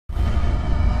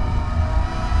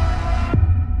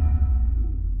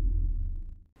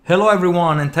Hello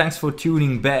everyone, and thanks for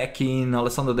tuning back in.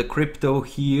 Alessandro the Crypto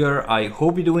here. I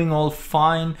hope you're doing all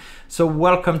fine. So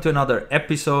welcome to another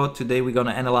episode. Today we're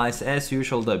gonna analyze, as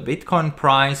usual, the Bitcoin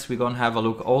price. We're gonna have a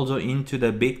look also into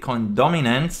the Bitcoin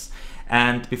dominance.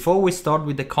 And before we start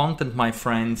with the content, my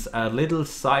friends, a little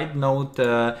side note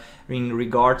in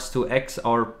regards to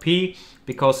XRP,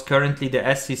 because currently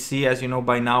the SEC, as you know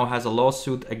by now, has a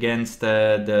lawsuit against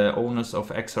the owners of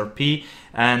XRP.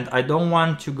 And I don't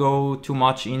want to go too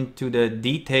much into the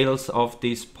details of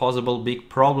this possible big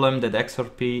problem that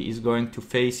XRP is going to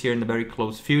face here in the very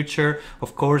close future.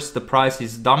 Of course, the price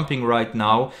is dumping right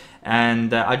now.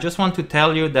 And I just want to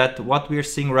tell you that what we're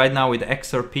seeing right now with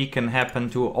XRP can happen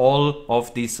to all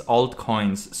of these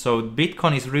altcoins. So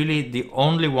Bitcoin is really the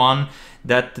only one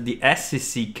that the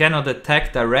SEC cannot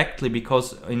attack directly,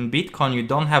 because in Bitcoin you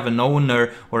don't have an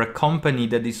owner or a company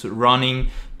that is running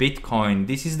Bitcoin.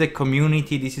 This is the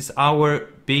community, this is our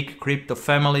big crypto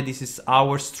family, this is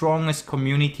our strongest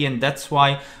community, and that's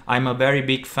why I'm a very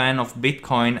big fan of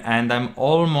Bitcoin, and I'm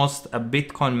almost a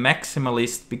Bitcoin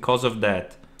maximalist because of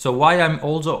that. So why I'm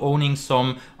also owning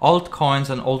some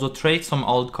altcoins and also trade some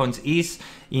altcoins is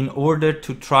in order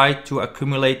to try to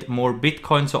accumulate more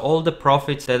Bitcoin. So all the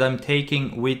profits that I'm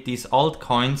taking with these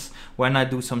altcoins when I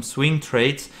do some swing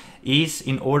trades is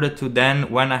in order to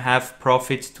then, when I have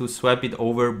profits, to swap it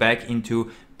over back into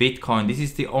Bitcoin. This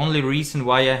is the only reason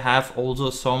why I have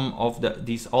also some of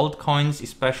these altcoins,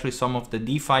 especially some of the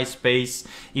DeFi space.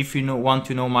 If you want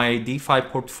to know my DeFi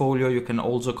portfolio, you can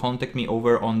also contact me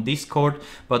over on Discord,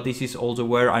 but this is also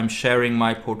where I'm sharing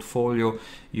my portfolio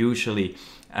usually.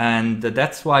 And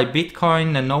that's why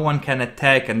Bitcoin no one can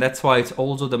attack, and that's why it's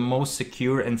also the most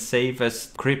secure and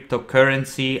safest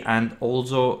cryptocurrency, and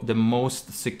also the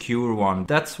most secure one.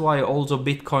 That's why also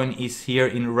Bitcoin is here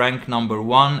in rank number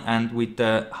 1 and with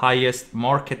the highest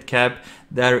market cap.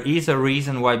 There is a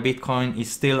reason why Bitcoin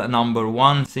is still number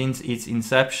 1 since its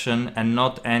inception, and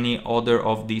not any other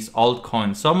of these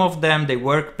altcoins. Some of them, they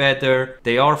work better,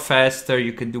 they are faster,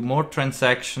 you can do more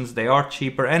transactions, they are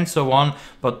cheaper and so on,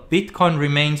 but Bitcoin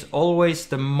remains always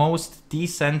the most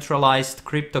decentralized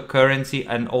cryptocurrency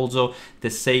and also the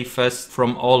safest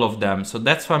from all of them. So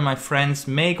that's why, my friends,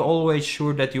 make always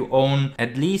sure that you own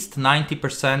at least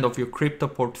 90% of your crypto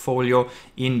portfolio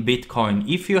in Bitcoin.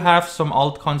 If you have some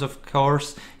altcoins, of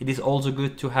course, it is also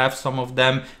good to have some of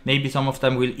them. Maybe some of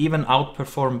them will even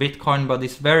outperform Bitcoin, but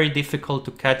it's very difficult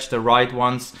to catch the right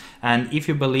ones. And if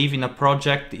you believe in a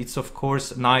project, it's of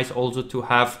course nice also to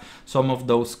have some of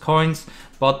those coins.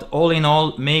 But all in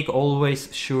all, make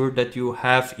always sure that you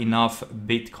have enough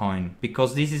Bitcoin,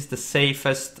 because this is the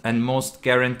safest and most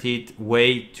guaranteed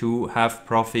way to have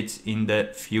profits in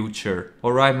the future.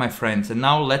 Alright, my friends, and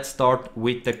now let's start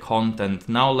with the content.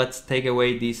 Now let's take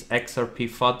away this XRP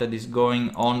FUD that is going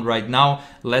on right now.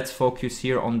 Let's focus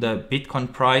here on the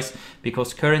Bitcoin price,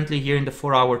 because currently here in the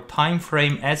 4-hour time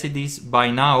frame, as it is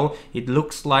by now, it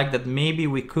looks like that maybe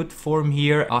we could form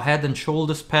here a head and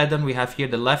shoulders pattern. We have here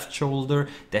the left shoulder,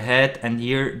 the head, and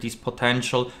here this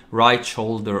potential right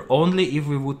shoulder. Only if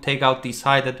we would take out this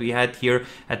high that we had here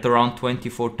at around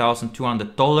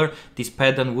 $24,200, this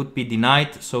pattern would be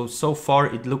denied. So far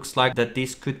it looks like that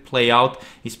this could play out,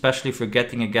 especially if we're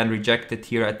getting again rejected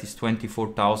here at this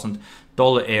 $24,000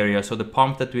 area. So the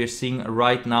pump that we're seeing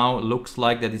right now looks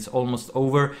like that it's almost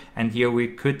over, and here we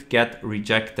could get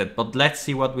rejected. But let's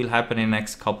see what will happen in the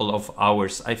next couple of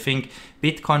hours. I think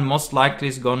Bitcoin most likely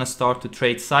is gonna start to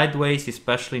trade sideways,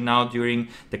 especially now during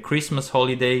the Christmas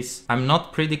holidays. I'm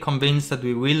not pretty convinced that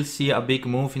we will see a big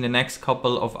move in the next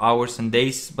couple of hours and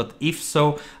days, but if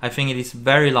so, I think it is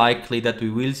very likely that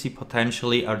we will see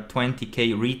potentially a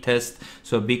 20k retest,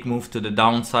 so a big move to the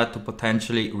downside to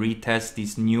potentially retest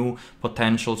this new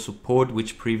potential support,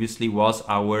 which previously was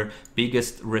our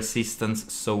biggest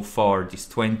resistance so far, this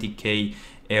 20k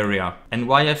area. And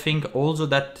why I think also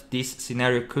that this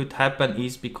scenario could happen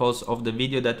is because of the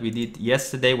video that we did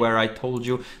yesterday, where I told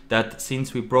you that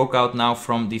since we broke out now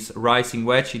from this rising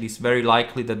wedge, it is very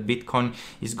likely that Bitcoin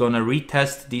is gonna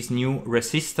retest this new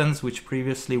resistance, which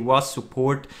previously was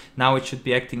support. Now it should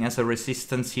be acting as a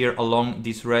resistance here along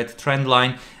this red trend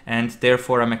line, and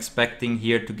therefore I'm expecting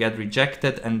here to get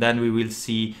rejected, and then we will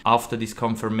see after this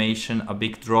confirmation a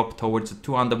big drop towards the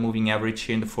 200 moving average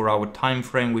here in the 4-hour time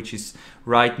frame, which is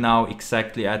right now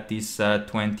exactly at this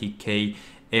 20k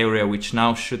area, which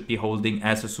now should be holding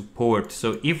as a support.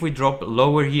 So if we drop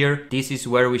lower here, this is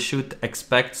where we should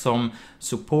expect some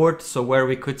support, so where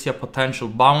we could see a potential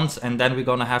bounce, and then we're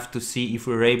gonna have to see if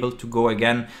we're able to go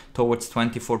again towards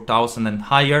 24,000 and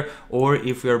higher, or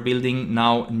if we are building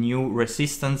now new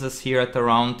resistances here at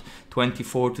around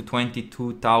 24 to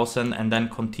 22,000 and then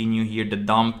continue here the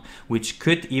dump, which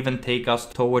could even take us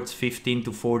towards 15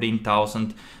 to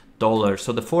 14,000.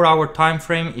 So the 4-hour time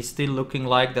frame is still looking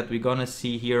like that we're gonna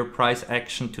see here price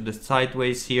action to the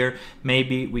sideways here.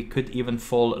 Maybe we could even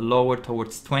fall lower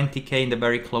towards 20k in the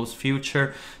very close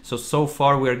future. So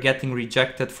far we're getting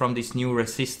rejected from this new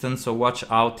resistance, so watch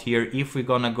out here. If we're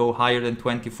gonna go higher than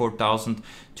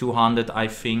 24,200, I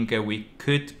think we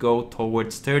could go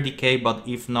towards 30k, but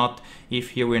if not,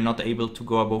 if here we're not able to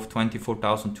go above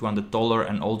 $24,200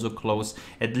 and also close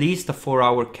at least a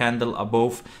 4-hour candle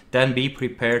above, then be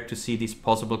prepared to see this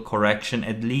possible correction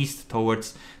at least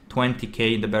towards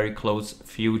 20k in the very close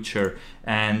future.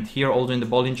 And here also in the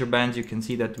Bollinger Bands, you can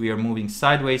see that we are moving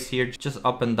sideways here, just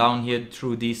up and down here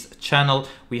through this channel.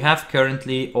 We have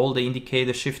currently all the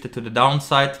indicators shifted to the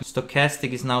downside.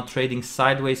 Stochastic is now trading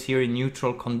sideways here in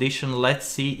neutral condition. Let's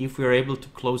see if we're able to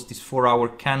close this 4-hour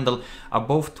candle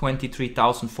above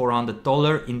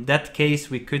 $23,400. In that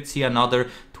case, we could see another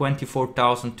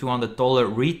 $24,200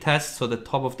 retest, so the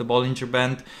top of the Bollinger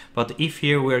Band. But if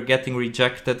here we're getting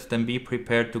rejected, then be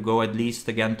prepared to go at least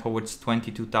again towards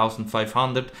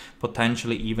 22,500,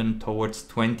 potentially even towards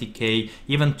 20k,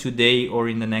 even today or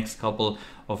in the next couple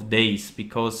of days,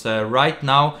 because right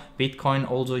now Bitcoin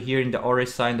also here in the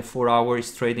RSI in the 4-hour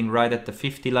is trading right at the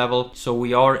 50 level. So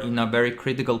we are in a very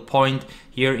critical point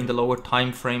here in the lower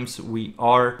time frames. We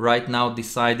are right now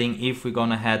deciding if we're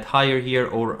gonna head higher here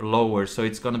or lower. So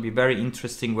it's gonna be very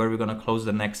interesting where we're gonna close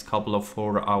the next couple of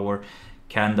 4-hour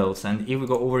candles. And if we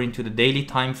go over into the daily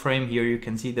time frame, here you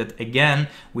can see that again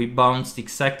we bounced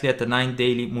exactly at the 9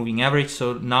 daily moving average.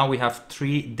 So now we have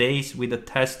 3 days with a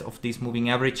test of this moving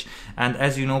average, and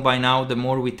as you know by now, the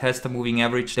more we test the moving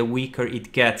average, the weaker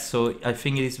it gets. So I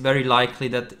think it is very likely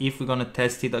that if we're gonna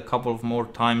test it a couple of more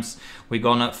times, we're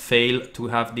gonna fail to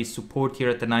have this support here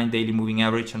at the 9 daily moving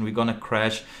average, and we're gonna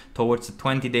crash towards the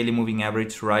 20 daily moving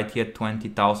average right here at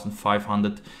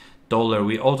 20,500.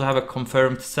 We also have a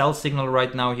confirmed sell signal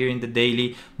right now here in the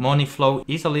daily. Money flow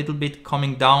is a little bit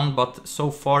coming down, but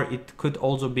so far it could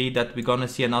also be that we're gonna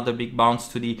see another big bounce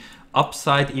to the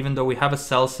upside, even though we have a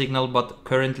sell signal, but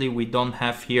currently we don't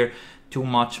have here too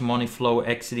much money flow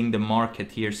exiting the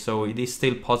market here. So it is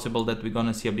still possible that we're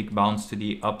gonna see a big bounce to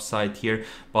the upside here.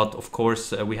 But of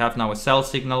course, we have now a sell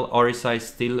signal. RSI is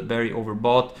still very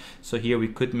overbought. So here we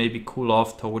could maybe cool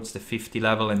off towards the 50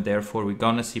 level, and therefore we're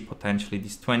gonna see potentially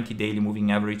this 20 daily moving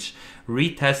average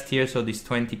retest here. So this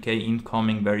 20k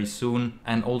incoming very soon.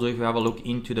 And also if you have a look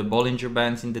into the Bollinger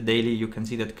Bands in the daily, you can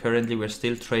see that currently we're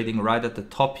still trading right at the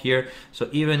top here. So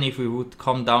even if we would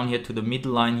come down here to the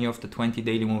middle line here of the 20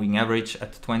 daily moving average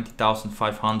at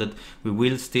 20,500, we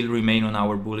will still remain on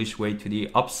our bullish way to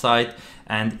the upside.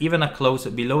 And even a close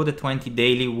below the 20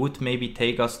 daily would maybe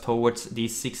take us towards the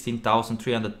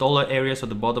 $16,300 area, so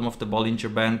the bottom of the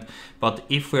Bollinger Band. But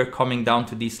if we're coming down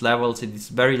to these levels, it is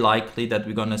very likely that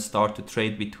we're gonna start to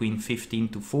trade between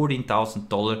 $15,000 to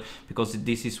 $14,000, because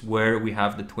this is where we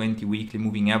have the 20 weekly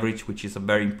moving average, which is a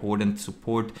very important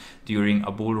support during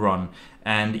a bull run.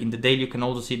 And in the daily, you can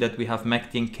also see that we have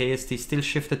MACD and KST still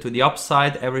shifted to the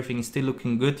upside. Everything is still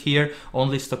looking good here.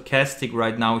 Only stochastic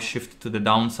right now is shifted to the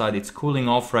downside. It's cooling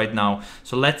off right now.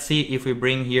 So let's see if we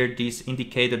bring here this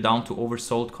indicator down to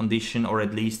oversold condition, or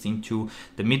at least into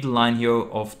the middle line here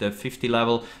of the 50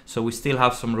 level. So we still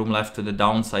have some room left to the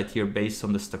downside here based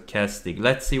on the stochastic.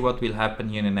 Let's see what will happen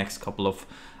here in the next couple of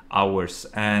hours.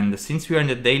 And since we are in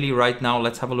the daily right now,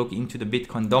 let's have a look into the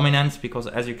Bitcoin dominance, because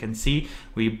as you can see,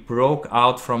 we broke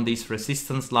out from this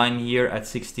resistance line here at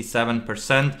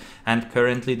 67%, and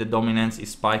currently the dominance is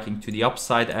spiking to the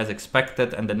upside as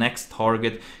expected, and the next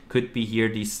target could be here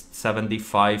this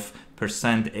 75%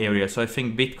 area. So I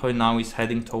think Bitcoin now is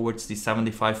heading towards the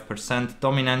 75%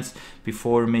 dominance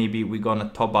before maybe we're gonna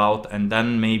top out, and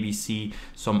then maybe see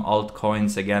some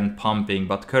altcoins again pumping.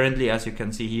 But currently, as you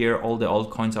can see here, all the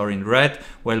altcoins are in red,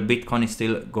 while Bitcoin is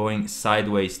still going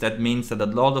sideways. That means that a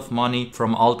lot of money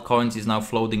from altcoins is now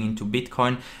floating into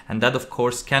Bitcoin, and that of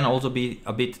course can also be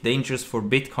a bit dangerous for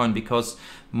Bitcoin, because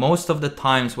most of the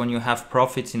times when you have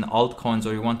profits in altcoins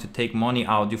or you want to take money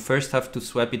out, you first have to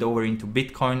swap it over into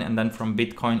Bitcoin, and then from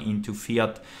Bitcoin into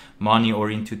fiat money or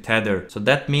into Tether. So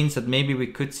that means that maybe we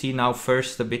could see now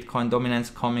first the Bitcoin dominance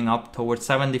coming up towards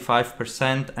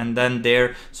 75%, and then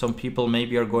there some people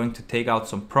maybe are going to take out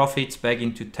some profits back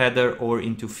into Tether or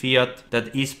into fiat.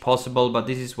 That is possible, but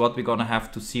this is what we're gonna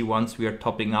have to see once we are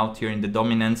topping out here in the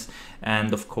dominance.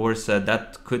 And of course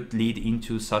that could lead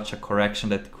into such a correction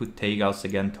that could take us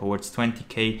again towards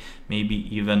 20k,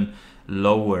 maybe even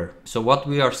lower. So what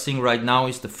we are seeing right now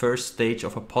is the first stage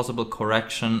of a possible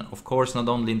correction, of course not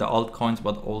only in the altcoins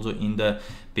but also in the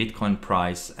Bitcoin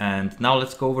price. And now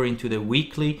let's go over into the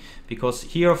weekly, because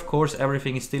here of course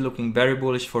everything is still looking very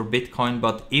bullish for Bitcoin.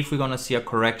 But if we're gonna see a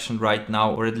correction right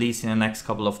now, or at least in the next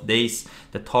couple of days,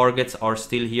 the targets are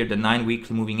still here, the 9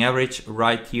 weekly moving average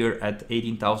right here at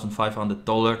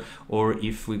 $18,500, or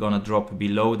if we're gonna drop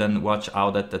below, then watch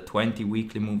out at the 20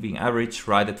 weekly moving average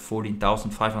right at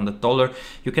 $14,500.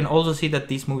 You can also see that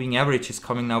this moving average is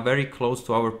coming now very close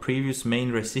to our previous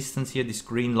main resistance here, this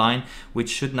green line, which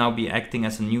should now be acting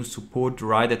as a new support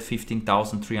right at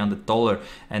 $15,300.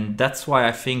 And that's why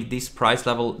I think this price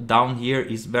level down here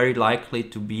is very likely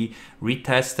to be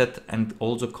retested and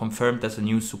also confirmed as a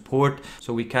new support.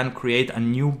 So we can create a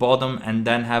new bottom and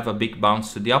then have a big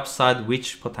bounce to the upside,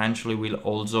 which potentially will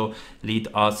also lead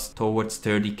us towards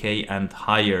 30k and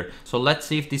higher. So let's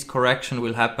see if this correction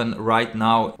will happen right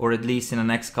now, or at least in the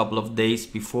next couple of days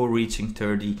before reaching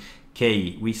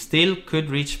 30k. We still could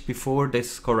reach before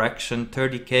this correction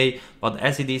 30k, but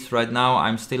as it is right now,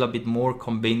 I'm still a bit more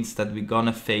convinced that we're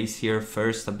gonna face here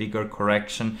first a bigger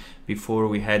correction before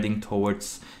we're heading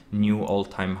towards new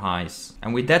all-time highs.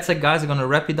 And with that said, guys, I'm gonna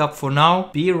wrap it up for now.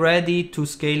 Be ready to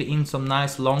scale in some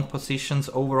nice long positions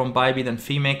over on Bybit and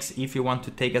Phemex if you want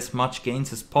to take as much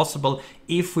gains as possible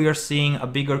if we are seeing a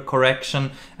bigger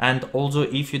correction. And also,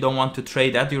 if you don't want to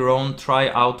trade at your own, try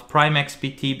out Prime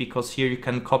XBT, because here you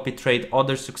can copy trade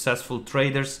other successful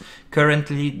traders.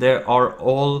 Currently they are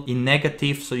all in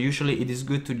negative, so usually it is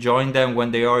good to join them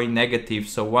when they are in negative.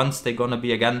 So once they're gonna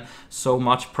be again so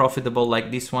much profitable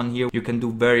like this one here, you can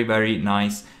do very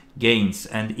nice gains.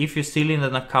 And if you're still in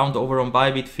an account over on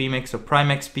Bybit, Phemex or Prime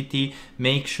XBT,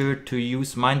 make sure to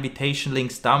use my invitation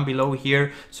links down below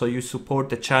here so you support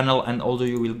the channel, and also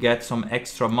you will get some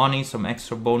extra money, some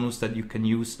extra bonus that you can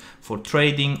use for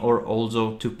trading or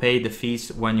also to pay the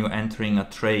fees when you're entering a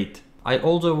trade. I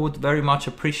also would very much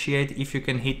appreciate if you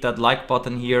can hit that like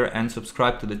button here and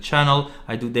subscribe to the channel.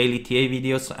 I do daily TA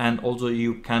videos, and also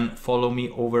you can follow me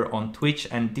over on Twitch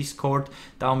and Discord.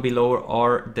 Down below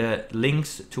are the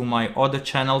links to my other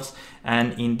channels,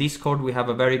 and in Discord we have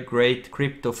a very great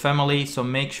crypto family, so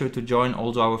make sure to join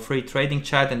also our free trading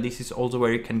chat. And this is also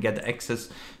where you can get access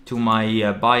to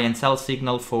my buy and sell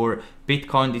signal for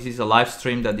Bitcoin. This is a live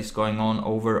stream that is going on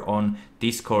over on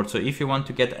Discord. So if you want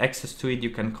to get access to it, you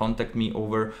can contact me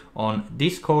over on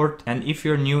Discord. And if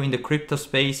you're new in the crypto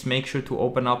space, make sure to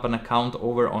open up an account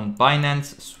over on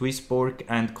Binance, Swissborg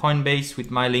and Coinbase.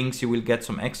 With my links, you will get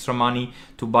some extra money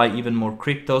to buy even more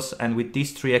cryptos. And with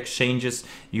these 3 exchanges,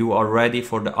 you are ready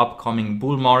for the upcoming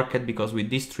bull market, because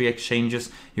with these 3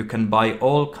 exchanges, you can buy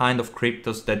all kind of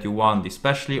cryptos that you want.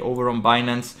 Especially over on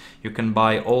Binance, you can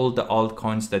buy all the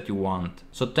altcoins that you want.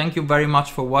 So thank you very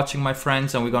much for watching, my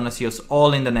friends, and we're gonna see us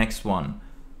all in the next one.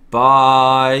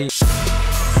 Bye.